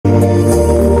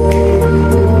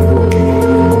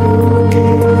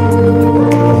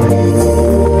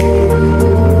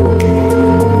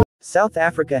South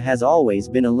Africa has always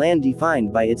been a land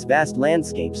defined by its vast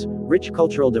landscapes, rich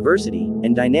cultural diversity,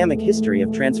 and dynamic history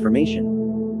of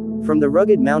transformation. From the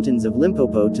rugged mountains of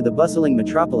Limpopo to the bustling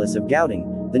metropolis of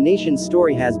Gauteng, the nation's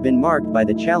story has been marked by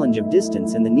the challenge of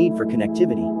distance and the need for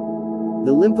connectivity.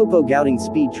 The Limpopo-Gauteng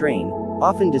Speed Train,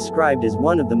 often described as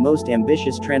one of the most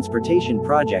ambitious transportation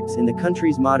projects in the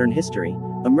country's modern history,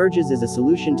 emerges as a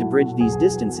solution to bridge these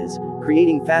distances,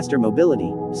 creating faster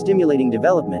mobility, stimulating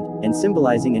development, and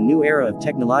symbolizing a new era of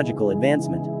technological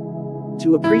advancement.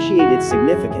 To appreciate its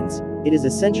significance, it is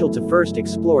essential to first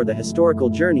explore the historical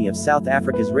journey of South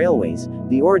Africa's railways,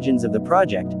 the origins of the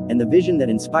project, and the vision that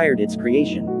inspired its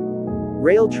creation.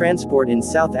 Rail transport in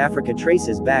South Africa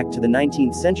traces back to the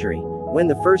 19th century, when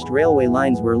the first railway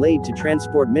lines were laid to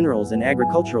transport minerals and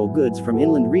agricultural goods from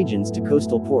inland regions to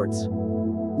coastal ports.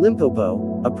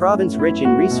 Limpopo, a province rich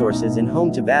in resources and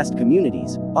home to vast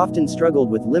communities, often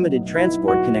struggled with limited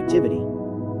transport connectivity.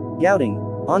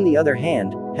 Gauteng, on the other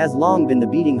hand, has long been the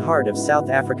beating heart of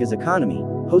South Africa's economy,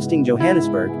 hosting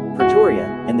Johannesburg, Pretoria,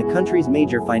 and the country's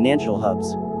major financial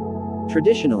hubs.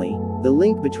 Traditionally, the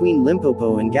link between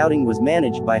Limpopo and Gauteng was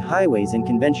managed by highways and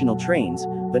conventional trains,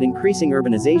 but increasing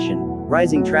urbanization,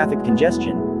 rising traffic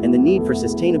congestion, and the need for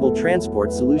sustainable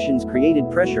transport solutions created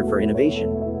pressure for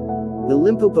innovation. The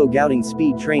Limpopo-Gauteng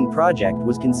Speed Train project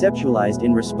was conceptualized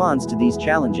in response to these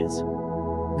challenges.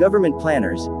 Government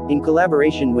planners, in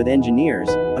collaboration with engineers,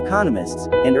 economists,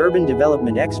 and urban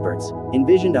development experts,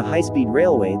 envisioned a high-speed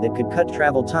railway that could cut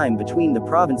travel time between the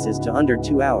provinces to under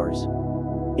 2 hours.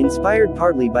 Inspired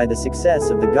partly by the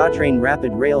success of the Gautrain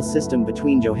rapid rail system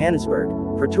between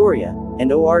Johannesburg, Pretoria,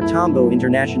 and OR Tambo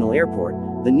International Airport,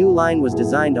 the new line was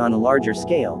designed on a larger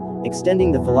scale,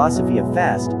 extending the philosophy of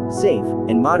fast, safe,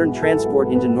 and modern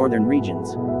transport into northern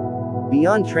regions.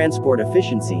 Beyond transport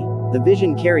efficiency, the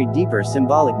vision carried deeper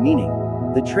symbolic meaning.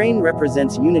 The train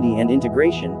represents unity and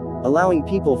integration, allowing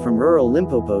people from rural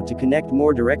Limpopo to connect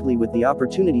more directly with the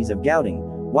opportunities of Gauteng,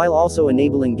 while also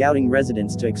enabling Gauteng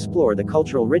residents to explore the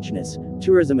cultural richness,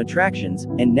 tourism attractions,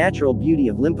 and natural beauty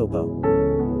of Limpopo.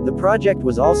 The project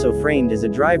was also framed as a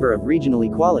driver of regional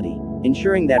equality,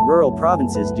 ensuring that rural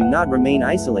provinces do not remain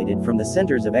isolated from the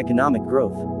centers of economic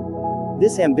growth.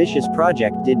 This ambitious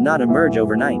project did not emerge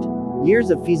overnight.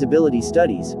 Years of feasibility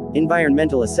studies,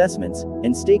 environmental assessments,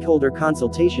 and stakeholder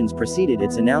consultations preceded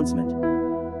its announcement.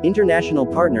 International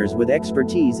partners with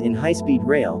expertise in high-speed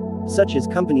rail, such as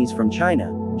companies from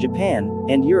China, Japan,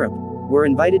 and Europe, were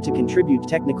invited to contribute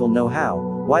technical know-how,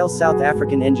 while South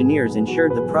African engineers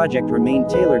ensured the project remained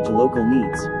tailored to local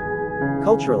needs.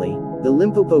 Culturally, the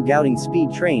Limpopo-Gauteng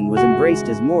Speed Train was embraced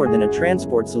as more than a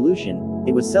transport solution,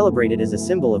 it was celebrated as a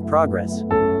symbol of progress.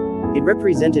 It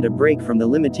represented a break from the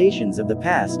limitations of the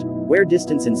past, where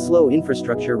distance and slow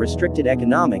infrastructure restricted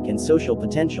economic and social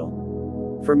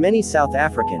potential. For many South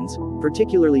Africans,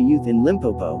 particularly youth in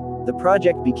Limpopo, the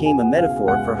project became a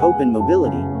metaphor for hope and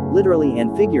mobility, literally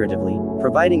and figuratively,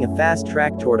 providing a fast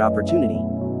track toward opportunity.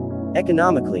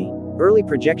 Economically, early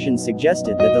projections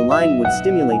suggested that the line would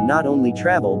stimulate not only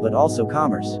travel but also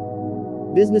commerce.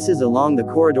 Businesses along the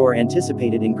corridor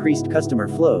anticipated increased customer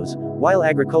flows, while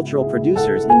agricultural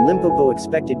producers in Limpopo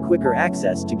expected quicker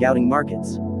access to Gauteng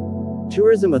markets.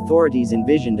 Tourism authorities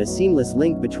envisioned a seamless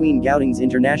link between Gauteng's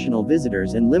international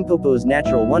visitors and Limpopo's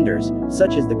natural wonders,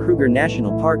 such as the Kruger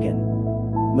National Park and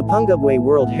Mapungubwe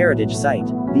World Heritage Site.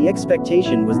 The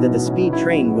expectation was that the speed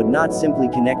train would not simply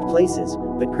connect places,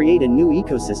 but create a new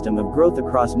ecosystem of growth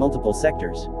across multiple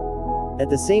sectors. At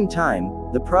the same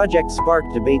time, the project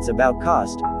sparked debates about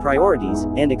cost, priorities,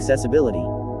 and accessibility.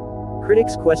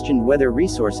 Critics questioned whether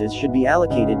resources should be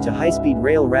allocated to high-speed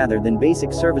rail rather than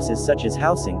basic services such as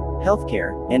housing,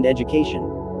 healthcare, and education.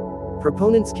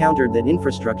 Proponents countered that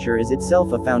infrastructure is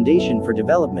itself a foundation for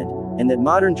development, and that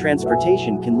modern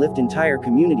transportation can lift entire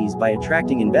communities by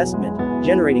attracting investment,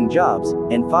 generating jobs,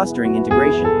 and fostering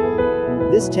integration.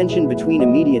 This tension between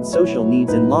immediate social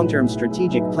needs and long-term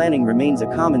strategic planning remains a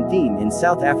common theme in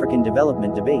South African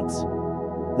development debates.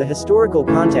 The historical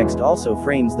context also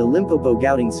frames the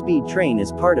Limpopo-Gauteng Speed Train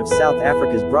as part of South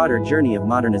Africa's broader journey of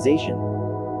modernization.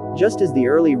 Just as the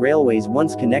early railways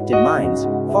once connected mines,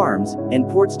 farms, and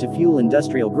ports to fuel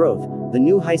industrial growth, the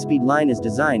new high-speed line is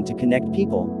designed to connect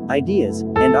people, ideas,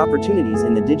 and opportunities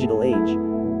in the digital age.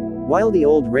 While the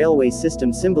old railway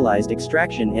system symbolized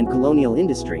extraction and colonial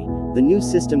industry, the new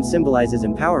system symbolizes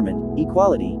empowerment,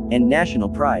 equality, and national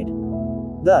pride.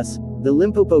 Thus, the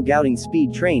Limpopo-Gauteng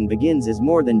Speed Train begins as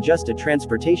more than just a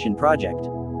transportation project.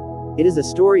 It is a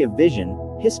story of vision,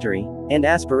 history, and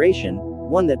aspiration,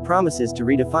 one that promises to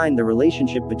redefine the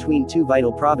relationship between two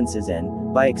vital provinces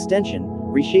and, by extension,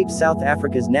 reshaped South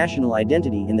Africa's national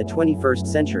identity in the 21st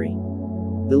century.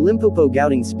 The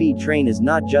Limpopo-Gauteng Speed Train is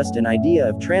not just an idea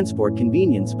of transport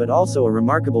convenience but also a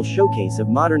remarkable showcase of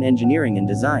modern engineering and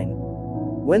design.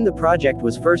 When the project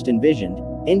was first envisioned,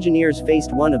 engineers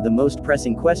faced one of the most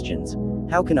pressing questions: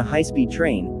 how can a high-speed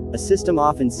train, a system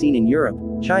often seen in Europe,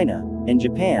 China, and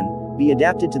Japan, be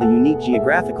adapted to the unique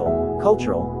geographical,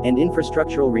 cultural, and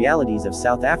infrastructural realities of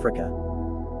South Africa?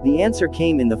 The answer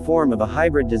came in the form of a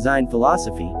hybrid design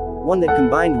philosophy, one that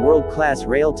combined world-class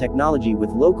rail technology with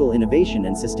local innovation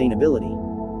and sustainability.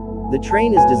 The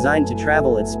train is designed to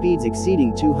travel at speeds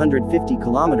exceeding 250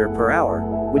 km per hour,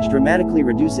 which dramatically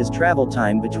reduces travel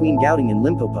time between Gauteng and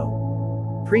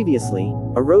Limpopo. Previously,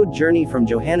 a road journey from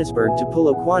Johannesburg to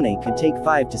Polokwane could take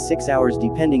 5 to 6 hours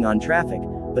depending on traffic,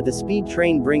 but the speed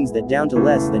train brings that down to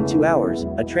less than 2 hours,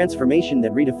 a transformation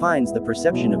that redefines the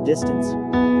perception of distance.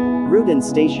 Route and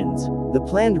stations. The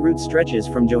planned route stretches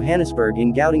from Johannesburg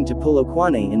in Gauteng to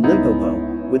Polokwane in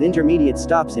Limpopo, with intermediate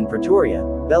stops in Pretoria,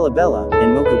 Bela-Bela,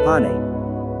 and Mokopane.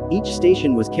 Each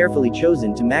station was carefully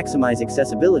chosen to maximize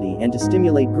accessibility and to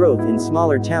stimulate growth in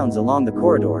smaller towns along the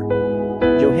corridor.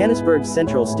 Johannesburg's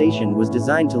Central Station was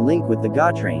designed to link with the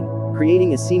Gautrain,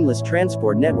 creating a seamless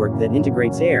transport network that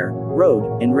integrates air,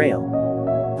 road, and rail.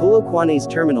 Polokwane's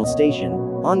Terminal Station,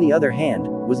 on the other hand,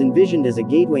 was envisioned as a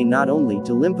gateway not only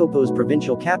to Limpopo's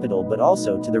provincial capital but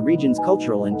also to the region's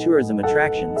cultural and tourism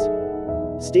attractions.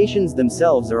 Stations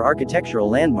themselves are architectural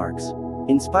landmarks.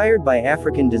 Inspired by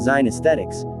African design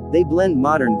aesthetics, they blend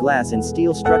modern glass and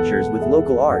steel structures with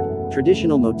local art,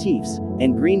 traditional motifs,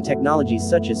 and green technologies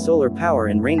such as solar power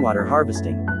and rainwater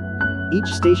harvesting. Each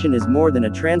station is more than a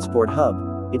transport hub.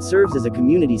 It serves as a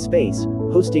community space,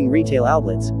 hosting retail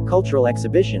outlets, cultural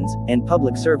exhibitions, and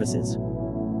public services.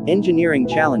 Engineering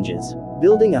challenges.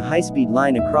 Building a high-speed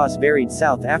line across varied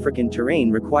South African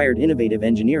terrain required innovative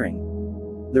engineering.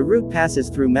 The route passes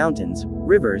through mountains,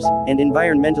 rivers, and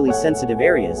environmentally sensitive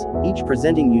areas, each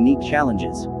presenting unique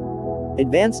challenges.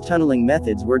 Advanced tunneling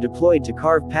methods were deployed to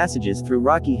carve passages through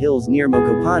rocky hills near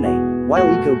Mokopane,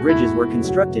 while eco-bridges were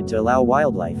constructed to allow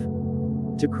wildlife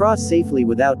to cross safely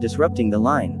without disrupting the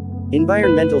line.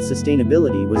 Environmental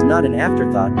sustainability was not an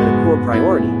afterthought but a core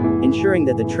priority, ensuring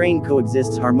that the train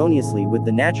coexists harmoniously with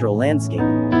the natural landscape.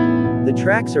 The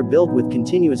tracks are built with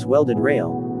continuous welded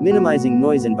rail, minimizing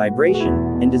noise and vibration,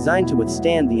 and designed to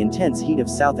withstand the intense heat of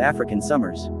South African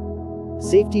summers.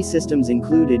 Safety systems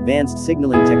include advanced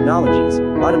signaling technologies,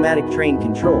 automatic train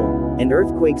control, and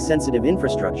earthquake-sensitive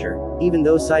infrastructure, even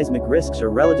though seismic risks are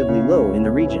relatively low in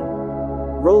the region.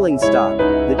 Rolling stock.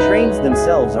 The trains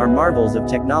themselves are marvels of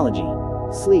technology.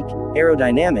 Sleek,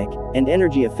 aerodynamic, and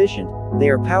energy efficient, they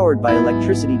are powered by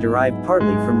electricity derived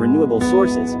partly from renewable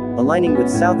sources, aligning with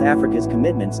South Africa's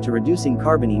commitments to reducing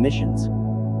carbon emissions.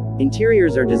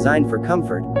 Interiors are designed for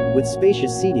comfort, with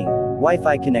spacious seating,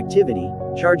 Wi-Fi connectivity,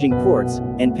 charging ports,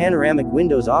 and panoramic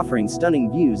windows offering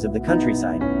stunning views of the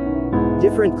countryside.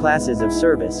 Different classes of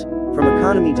service, from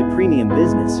economy to premium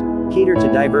business, cater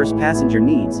to diverse passenger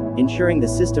needs, ensuring the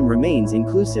system remains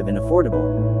inclusive and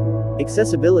affordable.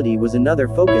 Accessibility was another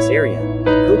focus area.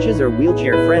 Coaches are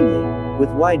wheelchair-friendly, with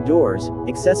wide doors,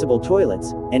 accessible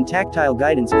toilets, and tactile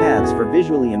guidance paths for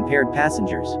visually impaired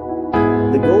passengers.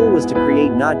 The goal was to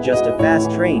create not just a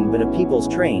fast train but a people's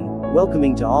train,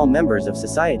 welcoming to all members of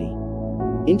society.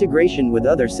 Integration with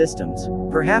other systems.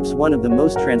 Perhaps one of the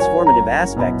most transformative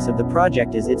aspects of the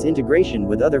project is its integration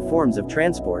with other forms of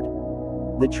transport.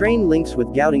 The train links with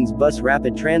Gauteng's bus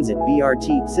rapid transit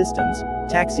 (BRT) systems,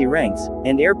 taxi ranks,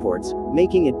 and airports,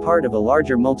 making it part of a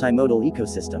larger multimodal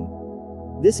ecosystem.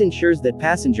 This ensures that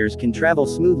passengers can travel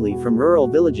smoothly from rural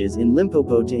villages in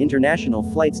Limpopo to international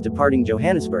flights departing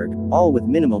Johannesburg, all with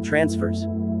minimal transfers.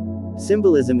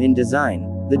 Symbolism in design.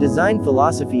 The design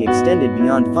philosophy extended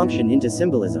beyond function into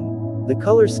symbolism. The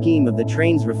color scheme of the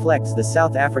trains reflects the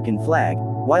South African flag,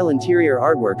 while interior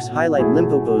artworks highlight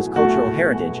Limpopo's cultural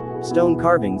heritage, stone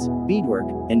carvings, beadwork,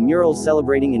 and murals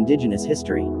celebrating indigenous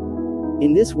history.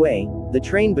 In this way, the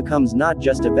train becomes not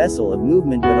just a vessel of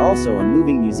movement but also a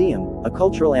moving museum, a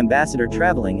cultural ambassador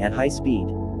traveling at high speed.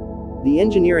 The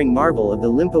engineering marvel of the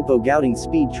Limpopo-Gauteng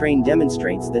Speed Train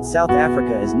demonstrates that South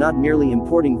Africa is not merely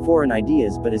importing foreign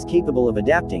ideas but is capable of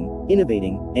adapting,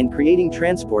 innovating, and creating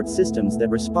transport systems that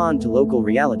respond to local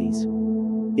realities.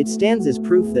 It stands as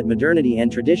proof that modernity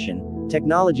and tradition,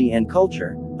 technology and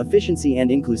culture, efficiency and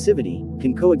inclusivity,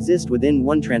 can coexist within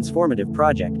one transformative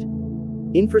project.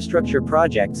 Infrastructure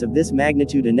projects of this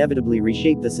magnitude inevitably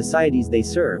reshape the societies they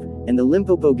serve, and the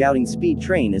Limpopo-Gauteng Speed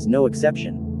Train is no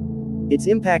exception. Its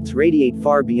impacts radiate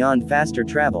far beyond faster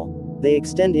travel. They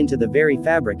extend into the very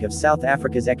fabric of South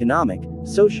Africa's economic,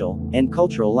 social, and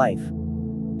cultural life.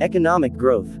 Economic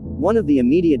growth. One of the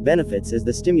immediate benefits is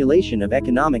the stimulation of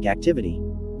economic activity.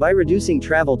 By reducing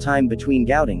travel time between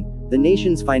Gauteng, the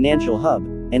nation's financial hub,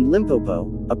 and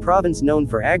Limpopo, a province known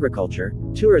for agriculture,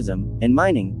 tourism, and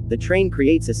mining, the train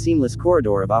creates a seamless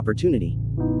corridor of opportunity.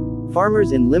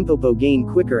 Farmers in Limpopo gain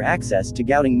quicker access to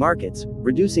Gauteng markets,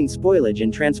 reducing spoilage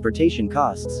and transportation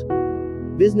costs.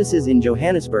 Businesses in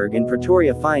Johannesburg and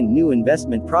Pretoria find new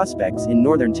investment prospects in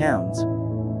northern towns.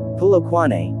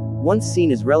 Polokwane, once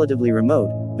seen as relatively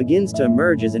remote, begins to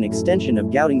emerge as an extension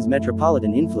of Gauteng's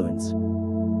metropolitan influence.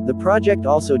 The project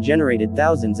also generated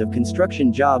thousands of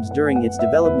construction jobs during its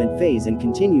development phase and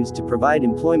continues to provide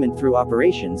employment through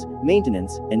operations,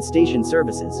 maintenance, and station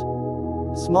services.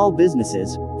 Small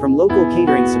businesses, from local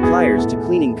catering suppliers to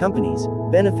cleaning companies,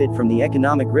 benefit from the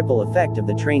economic ripple effect of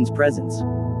the train's presence.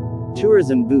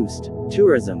 Tourism boost.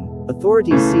 Tourism.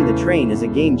 Authorities see the train as a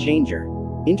game changer.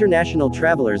 International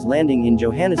travelers landing in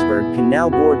Johannesburg can now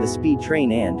board the speed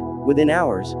train and, within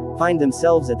hours, find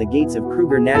themselves at the gates of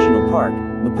Kruger National Park,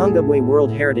 Mapungubwe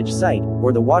World Heritage Site,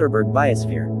 or the Waterberg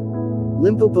Biosphere.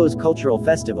 Limpopo's cultural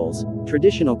festivals,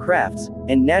 traditional crafts,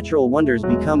 and natural wonders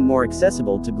become more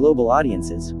accessible to global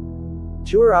audiences.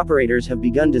 Tour operators have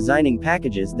begun designing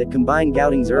packages that combine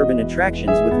Gauteng's urban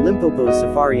attractions with Limpopo's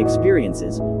safari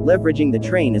experiences, leveraging the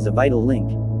train as a vital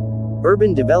link.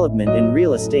 Urban development and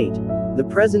real estate. The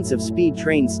presence of speed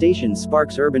train stations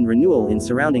sparks urban renewal in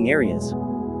surrounding areas.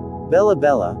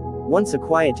 Bela-Bela, once a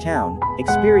quiet town,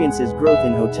 experiences growth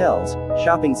in hotels,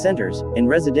 shopping centers, and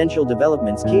residential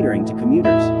developments catering to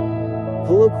commuters.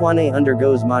 Polokwane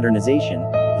undergoes modernization,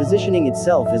 positioning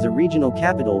itself as a regional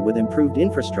capital with improved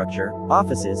infrastructure,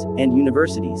 offices, and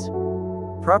universities.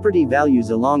 Property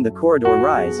values along the corridor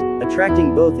rise,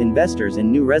 attracting both investors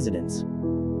and new residents.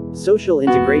 Social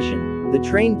integration. The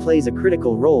train plays a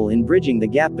critical role in bridging the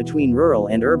gap between rural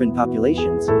and urban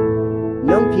populations.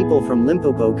 Young people from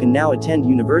Limpopo can now attend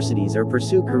universities or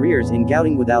pursue careers in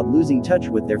Gauteng without losing touch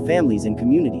with their families and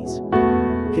communities.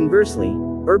 Conversely,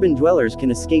 urban dwellers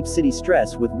can escape city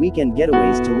stress with weekend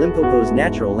getaways to Limpopo's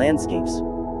natural landscapes.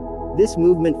 This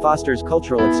movement fosters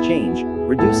cultural exchange,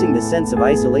 reducing the sense of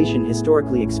isolation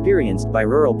historically experienced by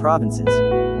rural provinces.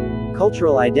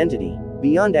 Cultural identity.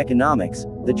 Beyond economics,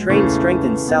 the train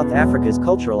strengthens South Africa's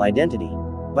cultural identity.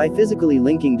 By physically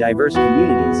linking diverse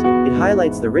communities, it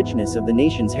highlights the richness of the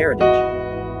nation's heritage.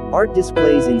 Art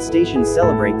displays in stations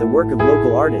celebrate the work of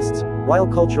local artists, while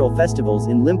cultural festivals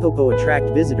in Limpopo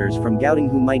attract visitors from Gauteng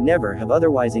who might never have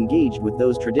otherwise engaged with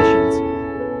those traditions.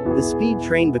 The speed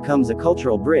train becomes a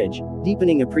cultural bridge,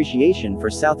 deepening appreciation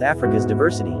for South Africa's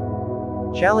diversity.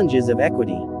 Challenges of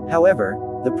equity. However,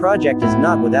 the project is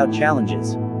not without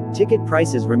challenges. Ticket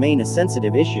prices remain a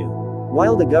sensitive issue.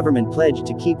 While the government pledged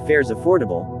to keep fares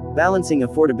affordable, balancing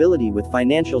affordability with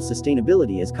financial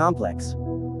sustainability is complex.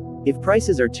 If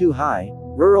prices are too high,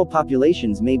 rural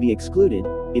populations may be excluded.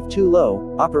 If too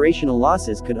low, operational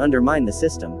losses could undermine the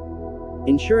system.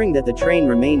 Ensuring that the train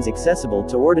remains accessible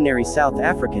to ordinary South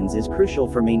Africans is crucial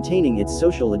for maintaining its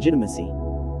social legitimacy.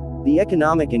 The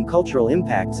economic and cultural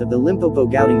impacts of the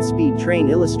Limpopo-Gauteng speed train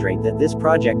illustrate that this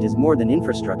project is more than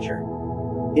infrastructure.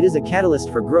 It is a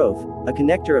catalyst for growth, a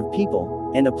connector of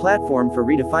people, and a platform for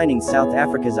redefining South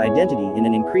Africa's identity in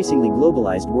an increasingly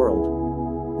globalized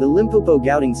world. The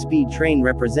Limpopo-Gauteng speed train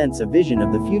represents a vision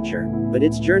of the future, but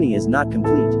its journey is not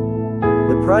complete.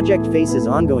 The project faces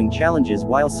ongoing challenges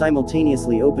while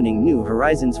simultaneously opening new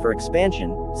horizons for expansion,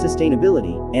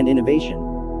 sustainability, and innovation.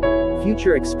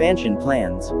 Future expansion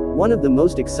plans. One of the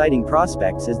most exciting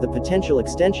prospects is the potential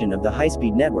extension of the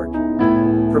high-speed network.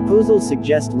 Proposals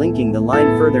suggest linking the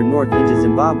line further north into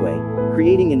Zimbabwe,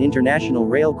 creating an international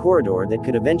rail corridor that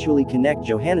could eventually connect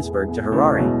Johannesburg to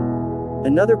Harare.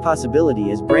 Another possibility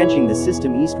is branching the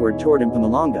system eastward toward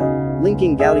Mpumalanga,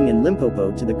 linking Gauteng and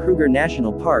Limpopo to the Kruger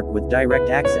National Park with direct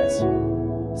access.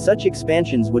 Such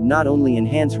expansions would not only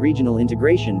enhance regional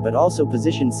integration but also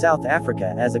position South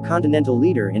Africa as a continental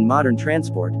leader in modern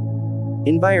transport.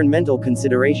 Environmental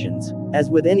considerations. As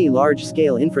with any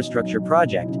large-scale infrastructure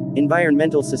project,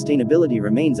 environmental sustainability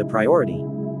remains a priority.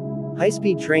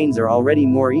 High-speed trains are already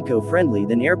more eco-friendly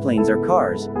than airplanes or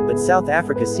cars, but South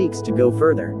Africa seeks to go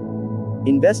further.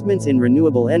 Investments in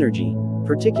renewable energy,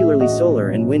 particularly solar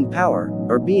and wind power,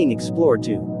 are being explored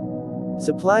to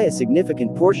supply a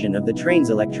significant portion of the train's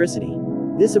electricity.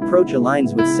 This approach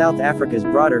aligns with South Africa's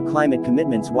broader climate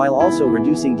commitments while also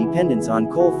reducing dependence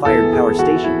on coal-fired power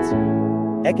stations.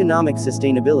 Economic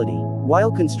sustainability.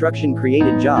 While construction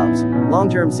created jobs,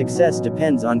 long-term success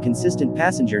depends on consistent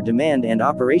passenger demand and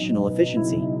operational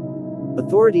efficiency.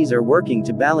 Authorities are working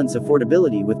to balance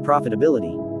affordability with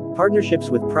profitability. Partnerships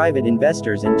with private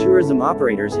investors and tourism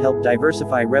operators help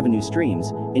diversify revenue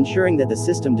streams, ensuring that the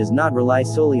system does not rely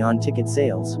solely on ticket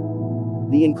sales.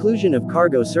 The inclusion of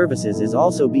cargo services is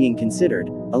also being considered,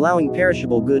 allowing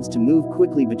perishable goods to move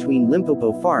quickly between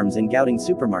Limpopo farms and Gauteng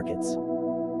supermarkets.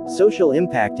 Social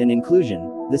impact and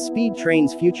inclusion. The speed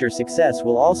train's future success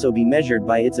will also be measured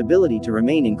by its ability to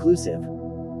remain inclusive.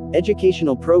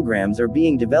 Educational programs are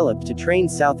being developed to train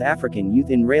South African youth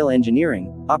in rail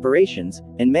engineering, operations,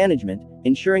 and management,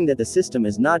 ensuring that the system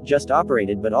is not just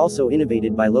operated but also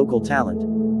innovated by local talent.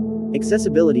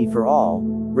 Accessibility for all,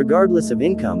 regardless of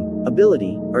income,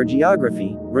 ability, or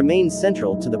geography, remains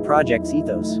central to the project's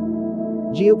ethos.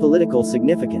 Geopolitical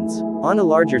significance. On a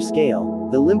larger scale,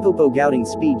 the Limpopo-Gauteng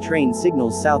Speed Train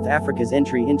signals South Africa's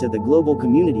entry into the global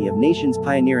community of nations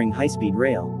pioneering high-speed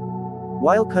rail.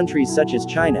 While countries such as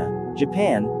China,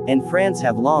 Japan, and France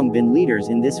have long been leaders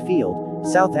in this field,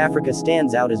 South Africa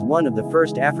stands out as one of the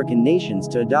first African nations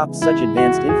to adopt such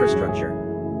advanced infrastructure.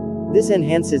 This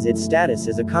enhances its status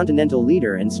as a continental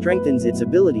leader and strengthens its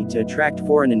ability to attract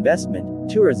foreign investment,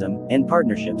 tourism, and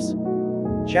partnerships.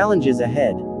 Challenges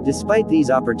ahead. Despite these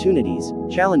opportunities,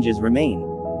 challenges remain.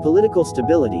 Political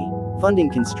stability, funding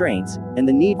constraints, and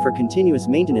the need for continuous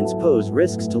maintenance pose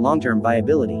risks to long-term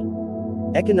viability.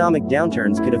 Economic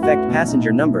downturns could affect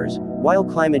passenger numbers, while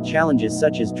climate challenges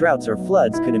such as droughts or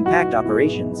floods could impact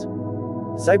operations.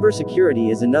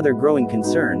 Cybersecurity is another growing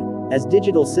concern, as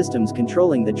digital systems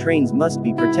controlling the trains must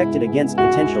be protected against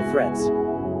potential threats.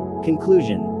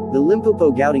 Conclusion. The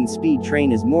Limpopo-Gauteng Speed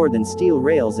Train is more than steel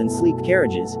rails and sleek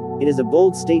carriages, it is a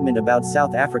bold statement about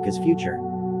South Africa's future.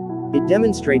 It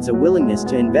demonstrates a willingness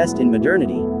to invest in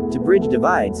modernity, to bridge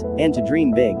divides, and to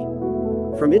dream big.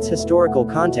 From its historical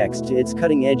context to its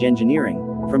cutting-edge engineering,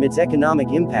 from its economic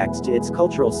impacts to its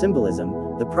cultural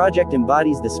symbolism, the project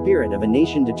embodies the spirit of a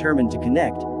nation determined to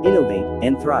connect, innovate,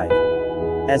 and thrive.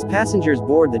 As passengers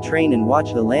board the train and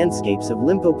watch the landscapes of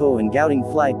Limpopo and Gauteng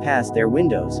fly past their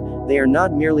windows, they are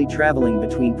not merely traveling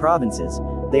between provinces,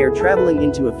 they are traveling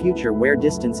into a future where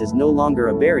distance is no longer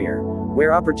a barrier,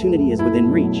 where opportunity is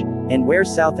within reach, and where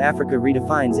South Africa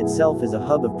redefines itself as a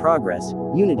hub of progress,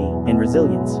 unity, and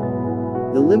resilience.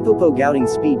 The Limpopo-Gauteng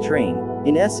Speed Train,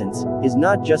 in essence, is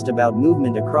not just about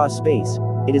movement across space,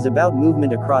 it is about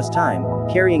movement across time,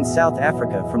 carrying South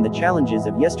Africa from the challenges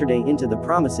of yesterday into the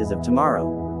promises of tomorrow.